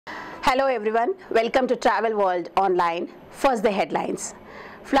Hello everyone, welcome to Travel World Online. First the headlines.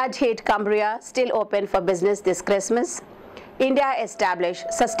 Flood hit Cumbria, still open for business this Christmas. India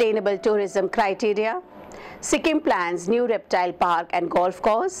established sustainable tourism criteria. Sikkim plans new reptile park and golf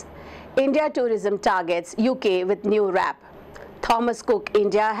course. India tourism targets UK with new wrap. Thomas Cook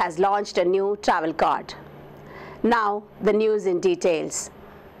India has launched a new travel card. Now the news in details.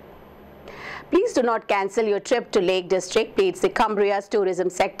 Please do not cancel your trip to Lake District, pleads the Cumbria's tourism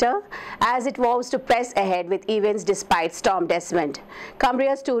sector as it vows to press ahead with events despite Storm Desmond.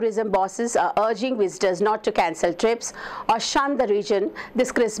 Cumbria's tourism bosses are urging visitors not to cancel trips or shun the region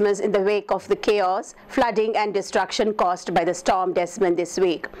this Christmas in the wake of the chaos, flooding and destruction caused by the Storm Desmond this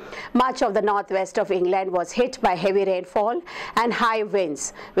week. Much of the northwest of England was hit by heavy rainfall and high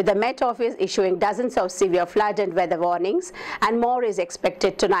winds, with the Met Office issuing dozens of severe flood and weather warnings, and more is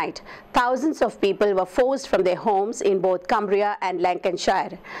expected tonight. Thousands of people were forced from their homes in both Cumbria and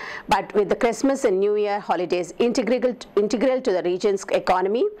Lancashire. But with the Christmas and New Year holidays integral to the region's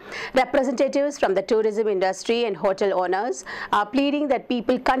economy, representatives from the tourism industry and hotel owners are pleading that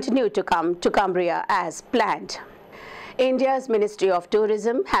people continue to come to Cumbria as planned. India's Ministry of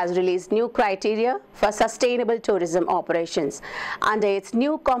Tourism has released new criteria for sustainable tourism operations. Under its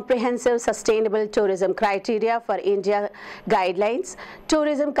new comprehensive sustainable tourism criteria for India guidelines,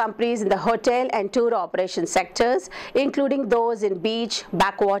 tourism companies in the hotel and tour operation sectors, including those in beach,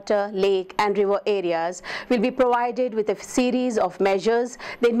 backwater, lake and river areas, will be provided with a series of measures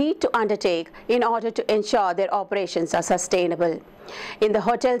they need to undertake in order to ensure their operations are sustainable. In the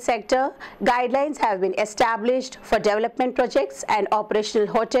hotel sector, guidelines have been established for development projects and operational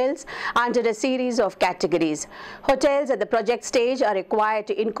hotels under a series of categories. Hotels at the project stage are required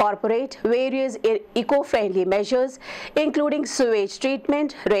to incorporate various eco-friendly measures, including sewage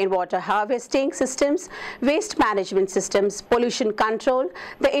treatment, rainwater harvesting systems, waste management systems, pollution control,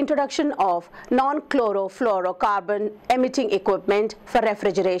 the introduction of non-chlorofluorocarbon emitting equipment for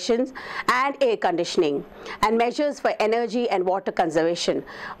refrigeration and air conditioning, and measures for energy and water conservation.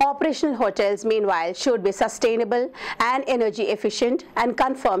 Operational hotels, meanwhile, should be sustainable and energy efficient and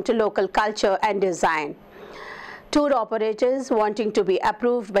conform to local culture and design. Tour operators wanting to be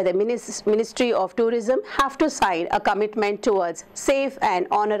approved by the Ministry of Tourism have to sign a commitment towards safe and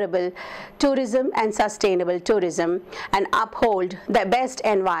honorable tourism and sustainable tourism and uphold the best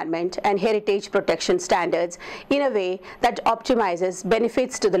environment and heritage protection standards in a way that optimizes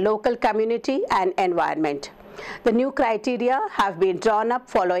benefits to the local community and environment. The new criteria have been drawn up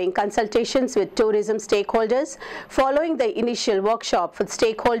following consultations with tourism stakeholders, following the initial workshop for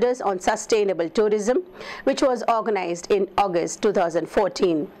stakeholders on sustainable tourism, which was organized in August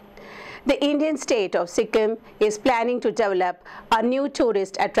 2014. The Indian state of Sikkim is planning to develop a new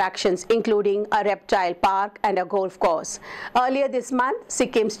tourist attractions, including a reptile park and a golf course. Earlier this month,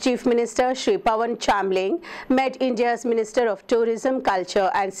 Sikkim's Chief Minister Shri Pawan Chamling met India's Minister of Tourism, Culture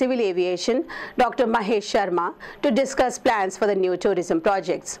and Civil Aviation, Dr. Mahesh Sharma, to discuss plans for the new tourism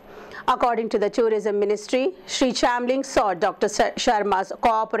projects. According to the Tourism Ministry, Shri Chamling sought Dr. Sharma's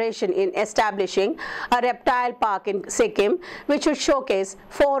cooperation in establishing a reptile park in Sikkim, which would showcase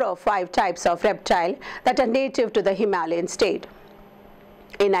 4 or 5 types of reptile that are native to the Himalayan state.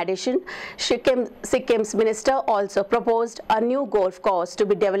 In addition, Sikkim's minister also proposed a new golf course to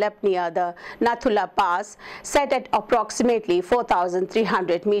be developed near the Nathula Pass, set at approximately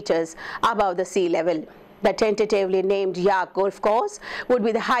 4,300 meters above the sea level. The tentatively named Yak Golf Course would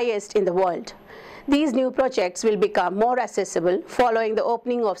be the highest in the world. These new projects will become more accessible following the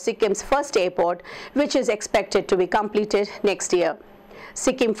opening of Sikkim's first airport, which is expected to be completed next year.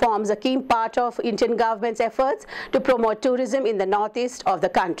 Sikkim forms a key part of Indian government's efforts to promote tourism in the northeast of the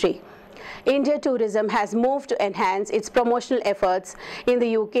country. India Tourism has moved to enhance its promotional efforts in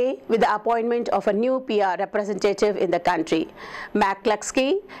the UK with the appointment of a new PR representative in the country.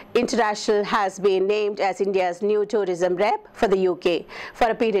 McCluskey International has been named as India's new tourism rep for the UK for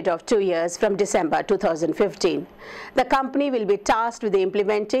a period of 2 years from December 2015. The company will be tasked with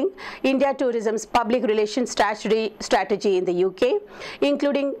implementing India Tourism's public relations strategy in the UK,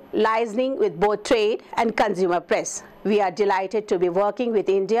 including liaising with both trade and consumer press. We are delighted to be working with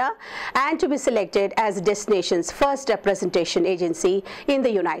India and to be selected as the destination's first representation agency in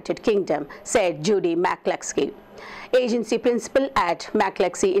the United Kingdom, said Judy McCluskey, agency principal at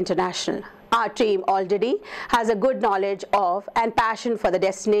McCluskey International. Our team already has a good knowledge of and passion for the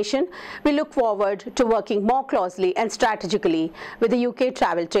destination. We look forward to working more closely and strategically with the UK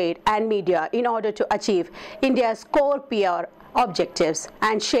travel trade and media in order to achieve India's core PR objectives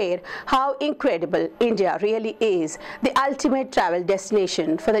and share how incredible India really is, the ultimate travel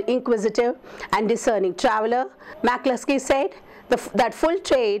destination for the inquisitive and discerning traveler, McCluskey said. that full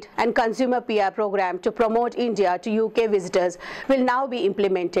trade and consumer PR program to promote India to UK visitors will now be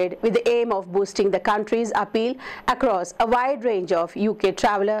implemented with the aim of boosting the country's appeal across a wide range of UK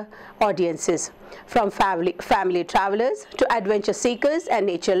traveller audiences, from family travellers to adventure seekers and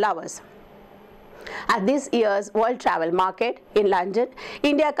nature lovers. At this year's World Travel Market in London,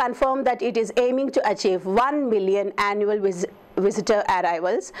 India confirmed that it is aiming to achieve 1 million annual visitor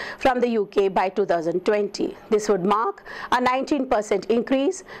arrivals from the UK by 2020. This would mark a 19%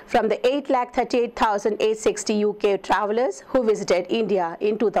 increase from the 838,860 UK travellers who visited India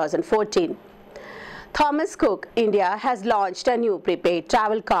in 2014. Thomas Cook India has launched a new prepaid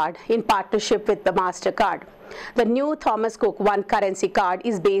travel card in partnership with the MasterCard. The new Thomas Cook One Currency card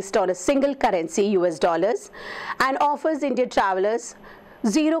is based on a single currency US dollars and offers Indian travellers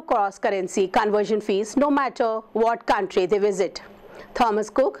zero cross-currency conversion fees no matter what country they visit. Thomas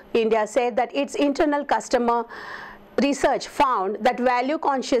Cook India said that its internal customer research found that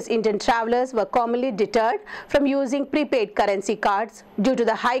value-conscious Indian travellers were commonly deterred from using prepaid currency cards due to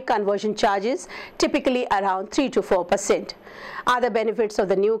the high conversion charges, typically around 3 to 4%. Other benefits of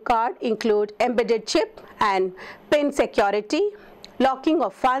the new card include embedded chip and PIN security, locking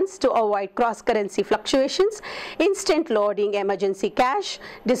of funds to avoid cross-currency fluctuations, instant loading emergency cash,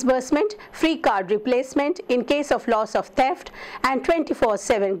 disbursement, free card replacement in case of loss of theft, and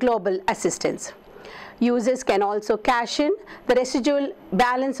 24/7 global assistance. Users can also cash in the residual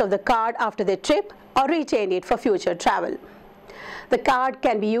balance of the card after their trip or retain it for future travel. The card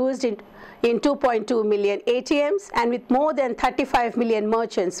can be used in 2.2 million ATMs and with more than 35 million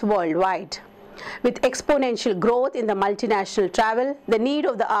merchants worldwide. With exponential growth in the multinational travel, the need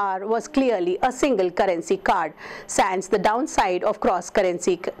of the hour was clearly a single currency card, sans the downside of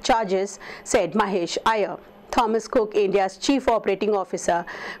cross-currency charges, said Mahesh Iyer, Thomas Cook India's Chief Operating Officer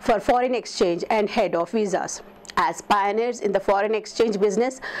for Foreign Exchange and Head of Visas. As pioneers in the foreign exchange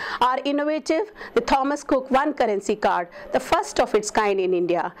business are innovative, the Thomas Cook One Currency card, the first of its kind in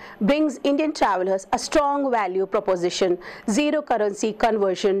India, brings Indian travellers a strong value proposition, zero currency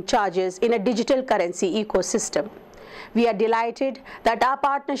conversion charges in a digital currency ecosystem. We are delighted that our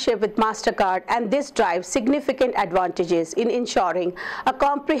partnership with MasterCard and this drives significant advantages in ensuring a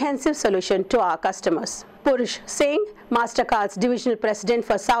comprehensive solution to our customers. Purush Singh, MasterCard's Divisional President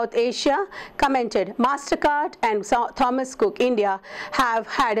for South Asia, commented, MasterCard and Thomas Cook India have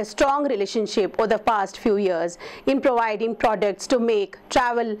had a strong relationship over the past few years in providing products to make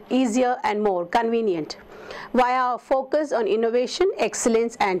travel easier and more convenient. Via our focus on innovation,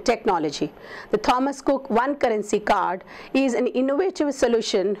 excellence and technology, the Thomas Cook One Currency card is an innovative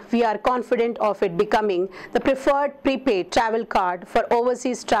solution. We are confident of it becoming the preferred prepaid travel card for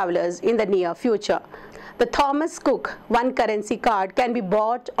overseas travelers in the near future. The Thomas Cook One Currency card can be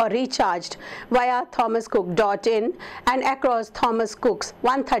bought or recharged via thomascook.in and across Thomas Cook's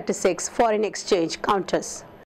 136 foreign exchange counters.